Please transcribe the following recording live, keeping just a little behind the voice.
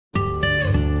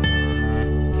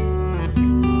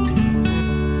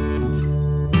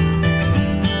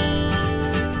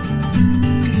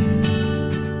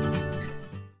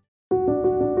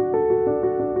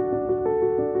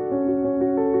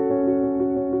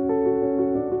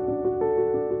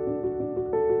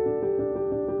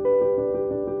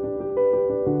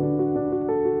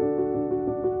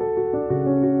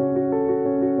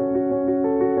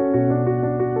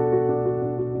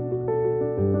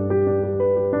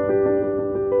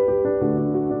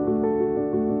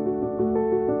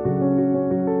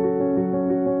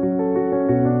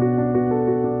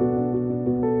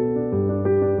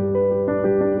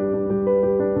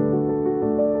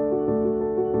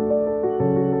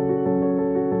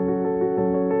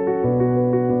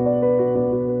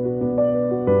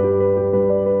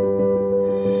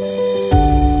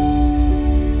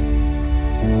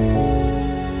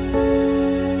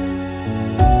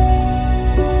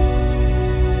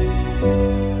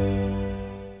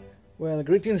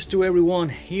Greetings to everyone.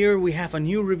 Here we have a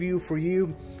new review for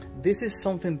you. This is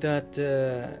something that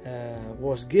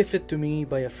was gifted to me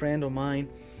by a friend of mine,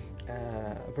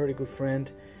 a very good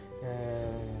friend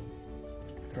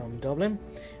from Dublin,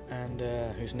 and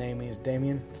his name is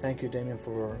Damien. Thank you, Damien,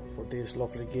 for this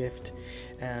lovely gift.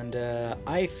 And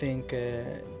I think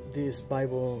this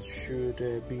Bible should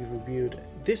be reviewed.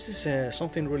 This is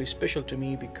something really special to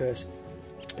me because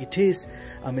it is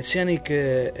a Messianic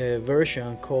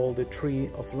version called the Tree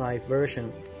of Life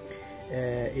version.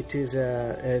 It is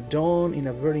done in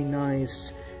a very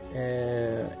nice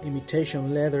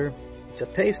imitation leather. It's a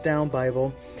paste down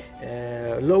Bible,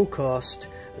 low cost,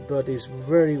 but it's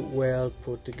very well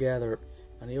put together.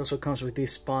 And it also comes with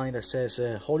this spine that says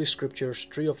Holy Scriptures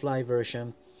Tree of Life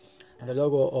version, and the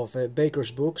logo of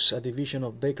Baker's Books, a division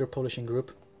of Baker Publishing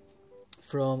Group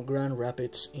from Grand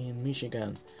Rapids in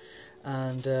Michigan.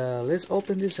 And let's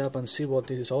open this up and see what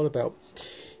this is all about.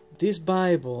 This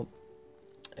Bible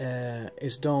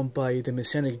is done by the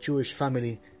Messianic Jewish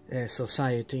Family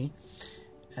Society,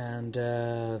 and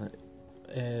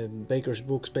Baker's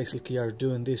Books basically are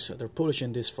doing this, they're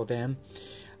publishing this for them,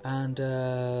 and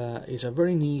it's a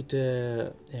very neat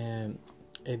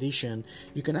edition.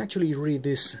 You can actually read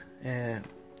this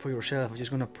for yourself. I'm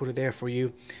just going to put it there for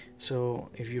you,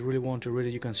 so if you really want to read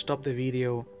it, you can stop the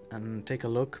video and take a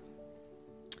look.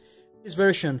 This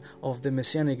version of the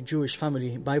Messianic Jewish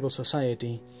Family Bible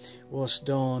Society was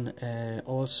done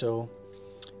also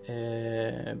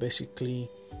basically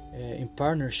in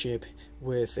partnership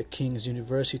with the King's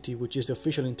University, which is the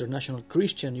official international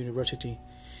Christian university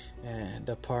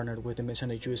that partnered with the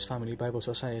Messianic Jewish Family Bible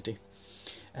Society.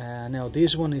 Now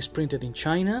this one is printed in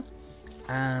China,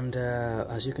 and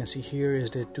as you can see here is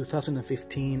the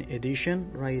 2015 edition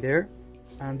right there,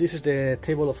 and this is the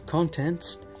table of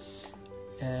contents,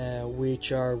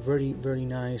 which are very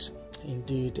nice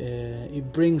indeed.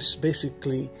 It brings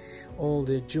basically all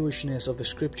the Jewishness of the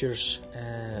scriptures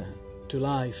to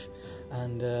life,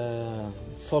 and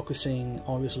focusing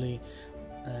obviously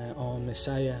on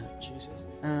Messiah Jesus.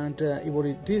 And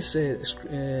what this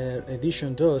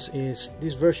edition does is,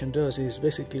 this version does, is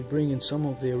basically bringing some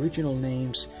of the original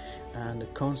names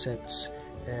and concepts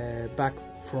back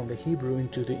from the Hebrew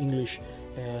into the English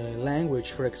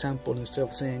language. For example, instead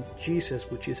of saying Jesus,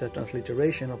 which is a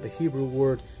transliteration of the Hebrew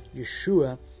word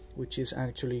Yeshua, which is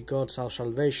actually God's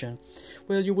salvation,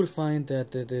 well, you will find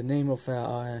that the name of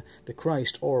the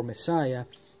Christ or Messiah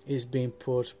is being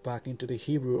put back into the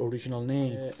Hebrew original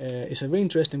name. It's a very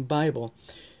interesting Bible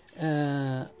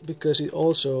because it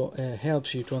also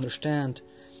helps you to understand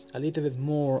a little bit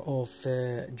more of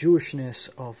Jewishness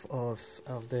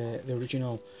of the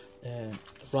original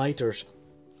writers.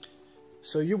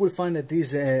 So you will find that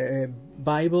this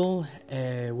Bible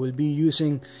will be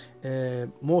using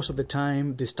most of the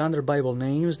time the standard Bible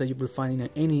names that you will find in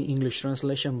any English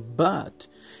translation, but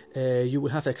you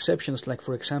will have exceptions, like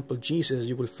for example Jesus.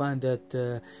 You will find that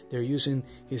they're using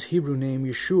his Hebrew name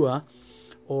Yeshua,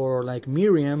 or like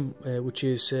Miriam, which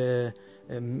is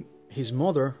his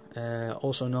mother,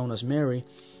 also known as Mary,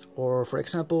 or for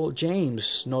example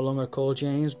James, no longer called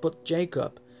James but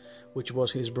Jacob, which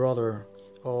was his brother.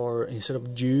 Or instead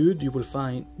of Jude, you will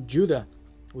find Judah,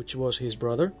 which was his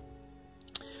brother.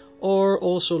 Or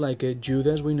also like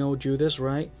Judas, we know Judas,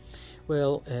 right?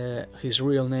 Well, his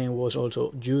real name was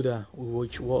also Judah,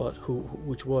 which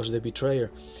was the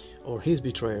betrayer, or his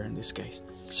betrayer in this case.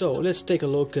 So let's take a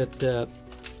look at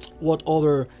what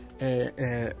other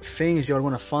things you're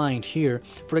going to find here.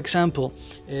 For example,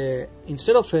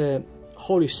 instead of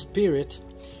Holy Spirit,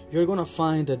 you're going to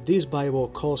find that this Bible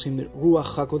calls him the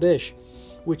Ruach HaKodesh,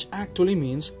 which actually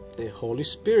means the Holy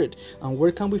Spirit. And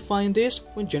where can we find this?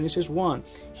 In Genesis 1.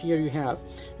 Here you have,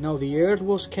 now the earth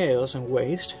was chaos and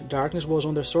waste, darkness was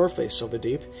on the surface of the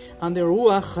deep, and the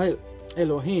Ruach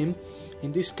Elohim,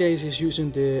 in this case is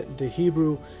using the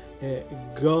Hebrew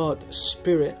God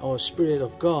Spirit, or Spirit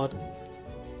of God,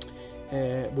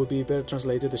 would be better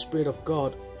translated, the Spirit of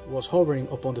God was hovering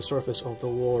upon the surface of the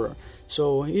water.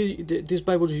 So this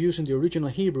Bible is using the original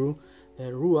Hebrew,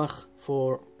 Ruach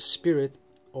for spirit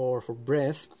or for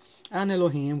breath, and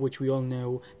Elohim, which we all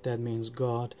know that means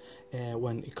God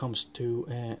when it comes to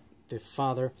the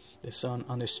Father, the Son,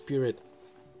 and the Spirit.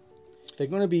 They're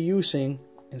going to be using,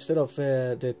 instead of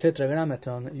the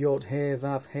tetragrammaton, Yod He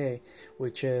Vav He,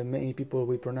 which many people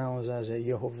will pronounce as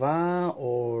Yehovah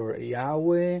or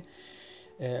Yahweh,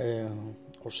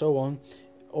 or so on,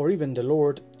 or even the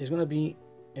Lord, is going to be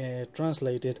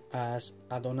translated as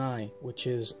Adonai, which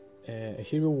is a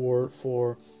Hebrew word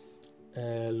for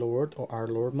Lord, or our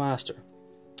Lord Master.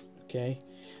 Okay,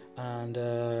 and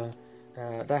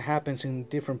That happens in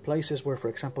different places where, for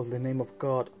example, the name of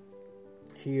God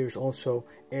here is also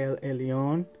El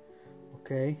Elyon.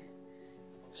 Okay,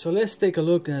 so let's take a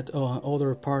look at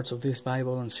other parts of this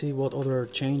Bible and see what other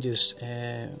changes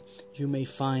you may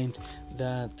find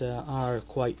that are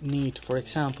quite neat. For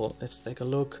example, let's take a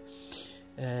look.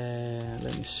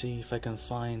 Let me see if I can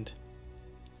find,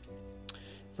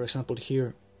 for example,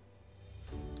 here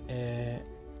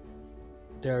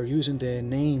they are using the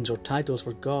names or titles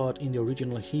for God in the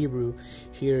original Hebrew.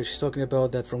 Here it's talking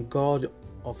about that from God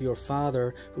of your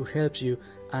Father who helps you,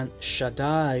 and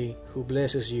Shaddai who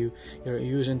blesses you. You're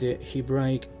using the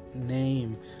Hebraic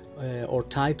name or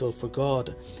title for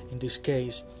God in this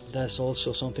case. That's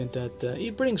also something that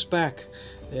it brings back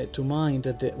to mind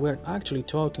that we're actually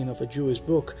talking of a Jewish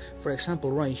book. For example,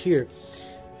 right here,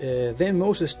 then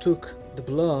Moses took the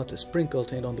blood,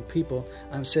 sprinkled it on the people,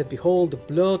 and said, "Behold, the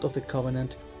blood of the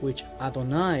covenant which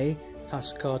Adonai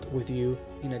has cut with you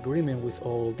in agreement with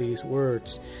all these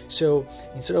words." So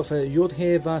instead of Yod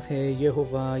He Vav He,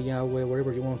 Yehovah, Yahweh,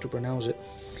 whatever you want to pronounce it,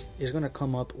 it's going to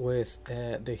come up with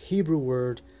the Hebrew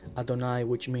word Adonai,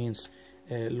 which means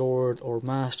Lord or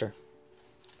Master.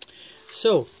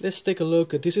 So let's take a look.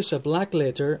 This is a black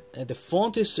letter. The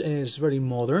font is very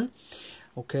modern.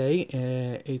 Okay,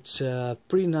 it's a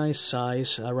pretty nice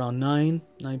size, around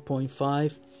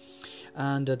 9.5.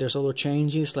 And there's other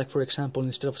changes, like for example,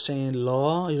 instead of saying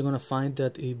law, you're going to find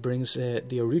that it brings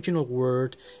the original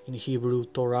word in Hebrew,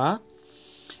 Torah.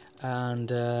 And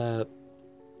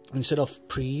instead of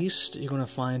priest, you're going to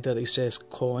find that it says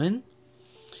Cohen.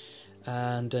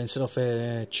 And instead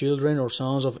of children or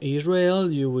sons of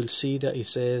Israel, you will see that it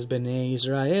says Bnei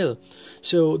Israel.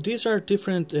 So these are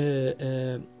different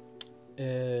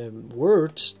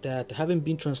words that haven't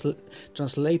been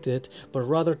translated, but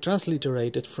rather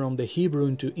transliterated from the Hebrew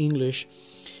into English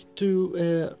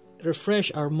to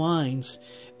refresh our minds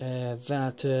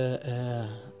that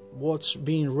what's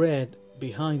being read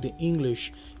behind the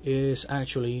English is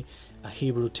actually a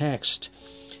Hebrew text.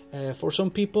 For some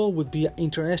people would be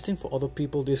interesting, for other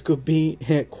people this could be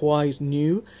quite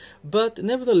new, but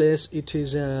nevertheless it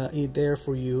is there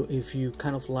for you if you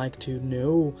kind of like to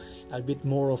know a bit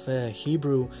more of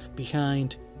Hebrew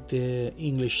behind the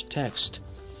English text.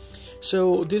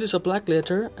 So this is a black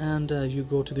letter, and you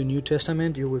go to the New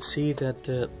Testament, you will see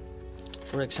that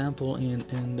for example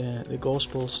in the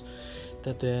Gospels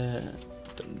that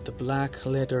the black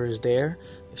letter is there,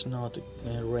 it's not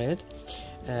red.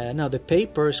 Now the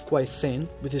paper is quite thin,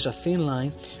 it is a thin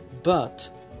line, but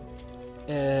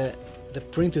the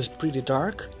print is pretty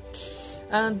dark,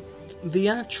 and the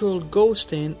actual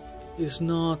ghosting is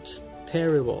not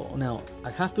terrible. Now I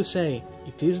have to say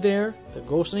it is there, the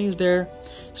ghosting is there,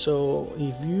 so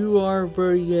if you are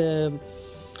very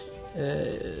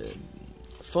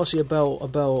fussy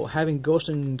about having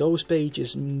ghosting in those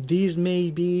pages, these may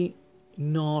be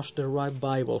not the right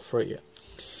Bible for you.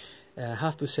 I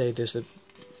have to say there's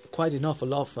quite enough a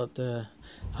lot, but I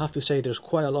have to say there's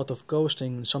quite a lot of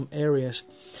ghosting in some areas,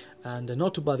 and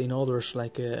not too bad in others.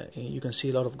 Like you can see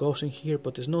a lot of ghosting here,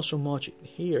 but there's not so much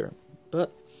here.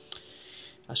 But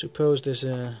I suppose there's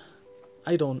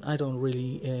I don't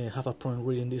really have a problem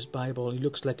reading this Bible. It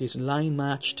looks like it's line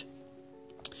matched.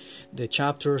 The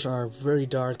chapters are very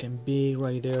dark and big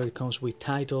right there. It comes with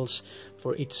titles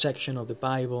for each section of the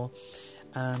Bible,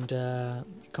 and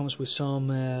it comes with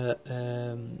some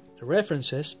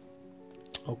references,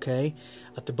 okay,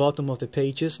 at the bottom of the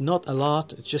pages. Not a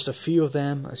lot, it's just a few of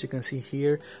them, as you can see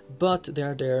here, but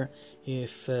they're there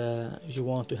if you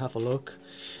want to have a look.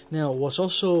 Now, what's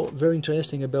also very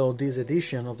interesting about this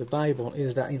edition of the Bible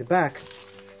is that in the back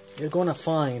you're gonna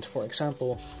find, for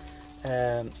example,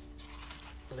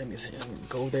 let me see, let me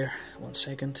go there, 1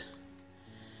 second.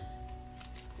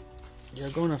 You're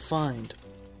gonna find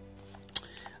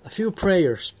a few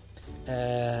prayers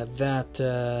that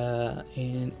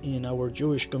in our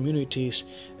Jewish communities,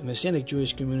 Messianic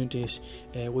Jewish communities,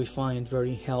 we find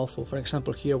very helpful. For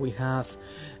example, here we have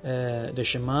the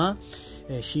Shema.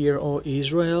 Hear, O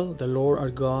Israel, the Lord our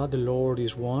God, the Lord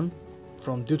is one,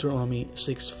 from Deuteronomy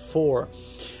 6:4.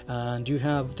 And you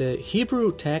have the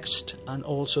Hebrew text and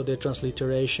also the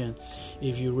transliteration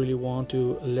if you really want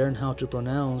to learn how to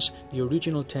pronounce the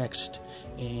original text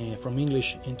from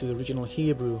English into the original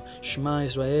Hebrew. Shema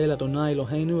Israel, Adonai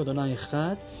Eloheinu, Adonai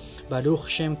Echad, Baruch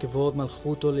Shem Kevod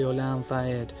Malchuto Leolam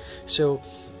Vaed. So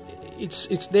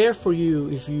it's there for you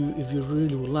if you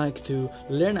really would like to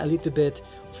learn a little bit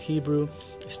of Hebrew.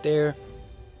 It's there,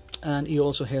 and it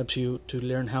also helps you to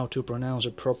learn how to pronounce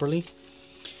it properly.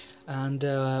 And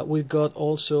we've got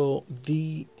also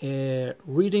the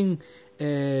reading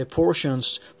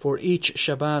portions for each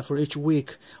Shabbat, for each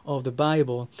week of the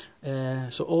Bible.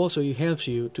 So also it helps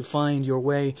you to find your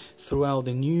way throughout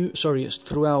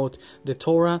throughout the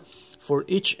Torah, for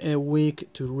each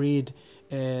week to read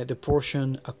the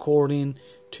portion according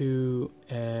to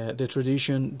the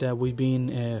tradition that we've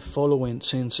been following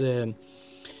since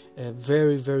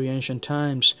very, very ancient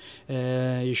times.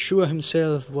 Yeshua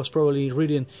himself was probably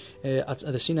reading at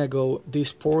the synagogue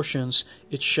these portions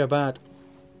each Shabbat.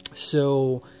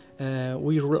 So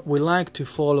we like to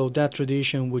follow that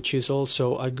tradition, which is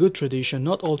also a good tradition.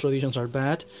 Not all traditions are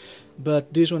bad,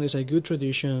 but this one is a good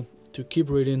tradition to keep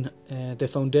reading the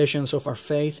foundations of our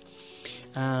faith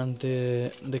and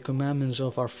the commandments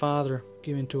of our Father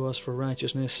given to us for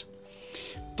righteousness.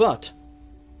 But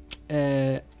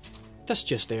that's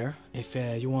just there. If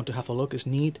you want to have a look, it's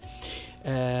neat.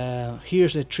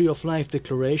 Here's a Tree of Life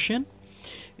declaration.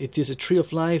 It is a tree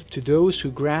of life to those who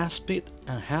grasp it,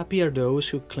 and happy are those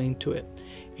who cling to it.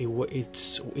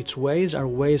 Its ways are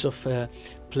ways of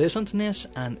pleasantness,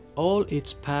 and all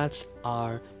its paths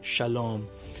are shalom.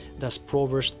 That's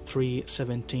Proverbs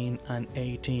 3:17 and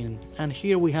 18. And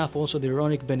here we have also the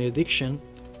Aaronic benediction.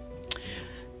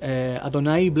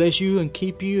 Adonai bless you and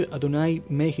keep you. Adonai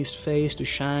make his face to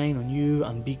shine on you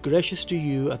and be gracious to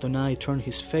you. Adonai turn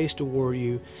his face toward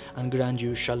you and grant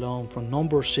you shalom. From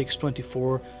Numbers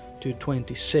 6:24 to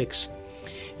 26.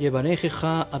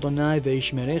 Yevarechecha Adonai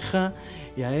veishmerecha,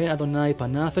 Yair Adonai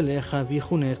panav elecha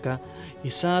vichuneka,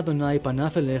 Yisa Adonai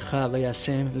panav elecha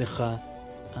vayasem lecha.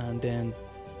 And then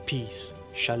peace,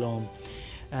 shalom.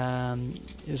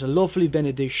 It's a lovely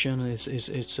benediction.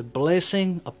 It's a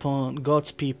blessing upon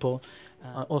God's people.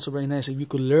 Also very nice if you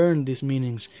could learn these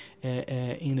meanings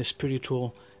in the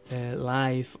spiritual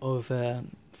life of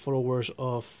followers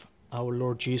of our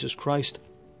Lord Jesus Christ.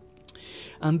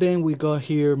 And then we got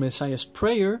here Messiah's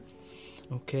prayer,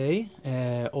 okay,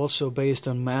 also based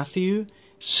on Matthew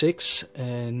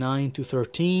 6:9 to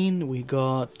 13. We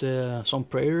got some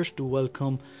prayers to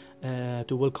welcome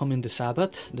in the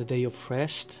Sabbath, the day of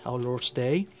rest, our Lord's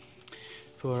day,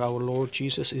 for our Lord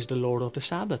Jesus is the Lord of the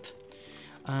Sabbath.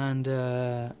 And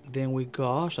then we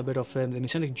got a bit of the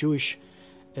Messianic Jewish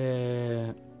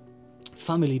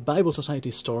Family Bible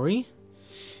Society story.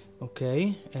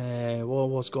 Okay, what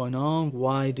was going on,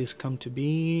 why this come to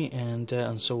be, and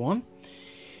so on.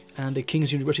 And the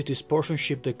King's University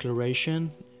Sponsorship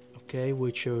Declaration, okay,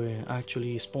 which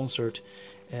actually sponsored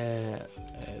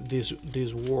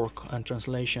this work and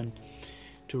translation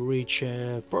to reach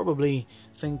probably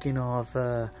thinking of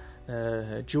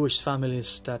Jewish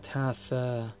families that have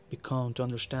become to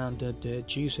understand that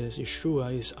Jesus,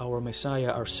 Yeshua, is our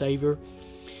Messiah, our Savior,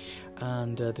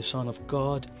 and the Son of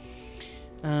God.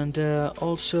 And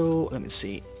also, let me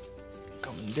see,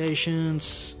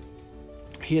 commendations.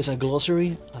 Here's a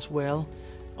glossary as well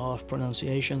of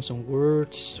pronunciations and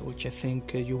words, which I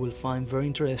think you will find very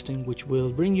interesting, which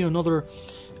will bring you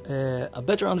a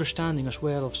better understanding as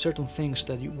well of certain things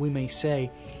that we may say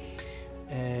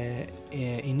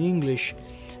in English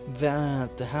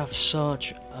that have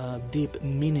such a deep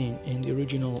meaning in the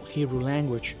original Hebrew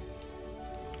language.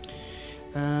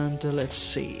 And let's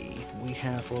see, we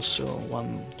have also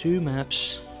 2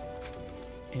 maps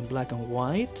in black and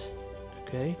white,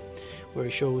 okay, where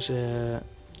it shows the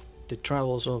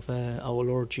travels of our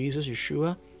Lord Jesus,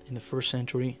 Yeshua, in the 1st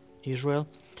century Israel.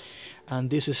 And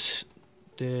this is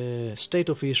the state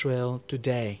of Israel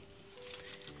today.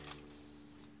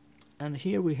 And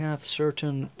here we have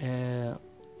certain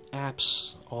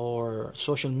apps or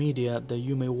social media that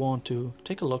you may want to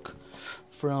take a look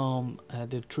from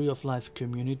the Tree of Life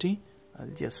community. I'll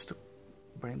just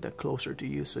bring that closer to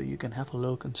you so you can have a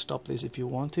look and stop this if you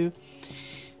want to.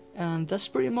 And that's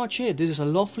pretty much it. This is a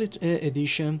lovely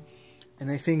edition,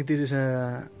 and I think this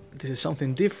is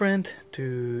something different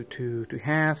to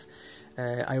have.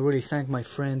 I really thank my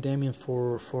friend Damien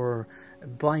for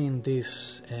buying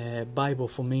this Bible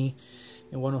for me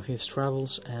in one of his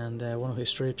travels and one of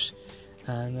his trips,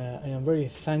 and I am very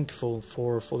thankful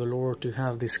for the Lord to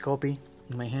have this copy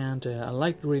in my hand. I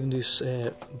like reading this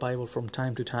Bible from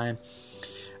time to time,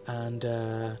 and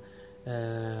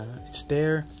it's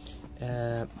there.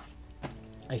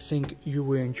 I think you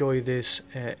will enjoy this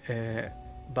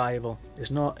Bible.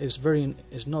 It's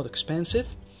not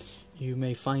expensive. You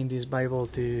may find this Bible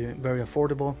very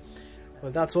affordable.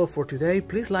 Well, that's all for today.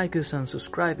 Please like us and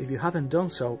subscribe if you haven't done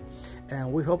so,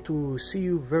 and we hope to see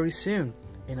you very soon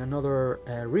in another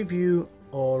review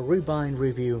or rebind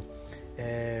review.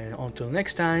 Until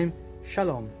next time,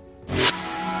 Shalom.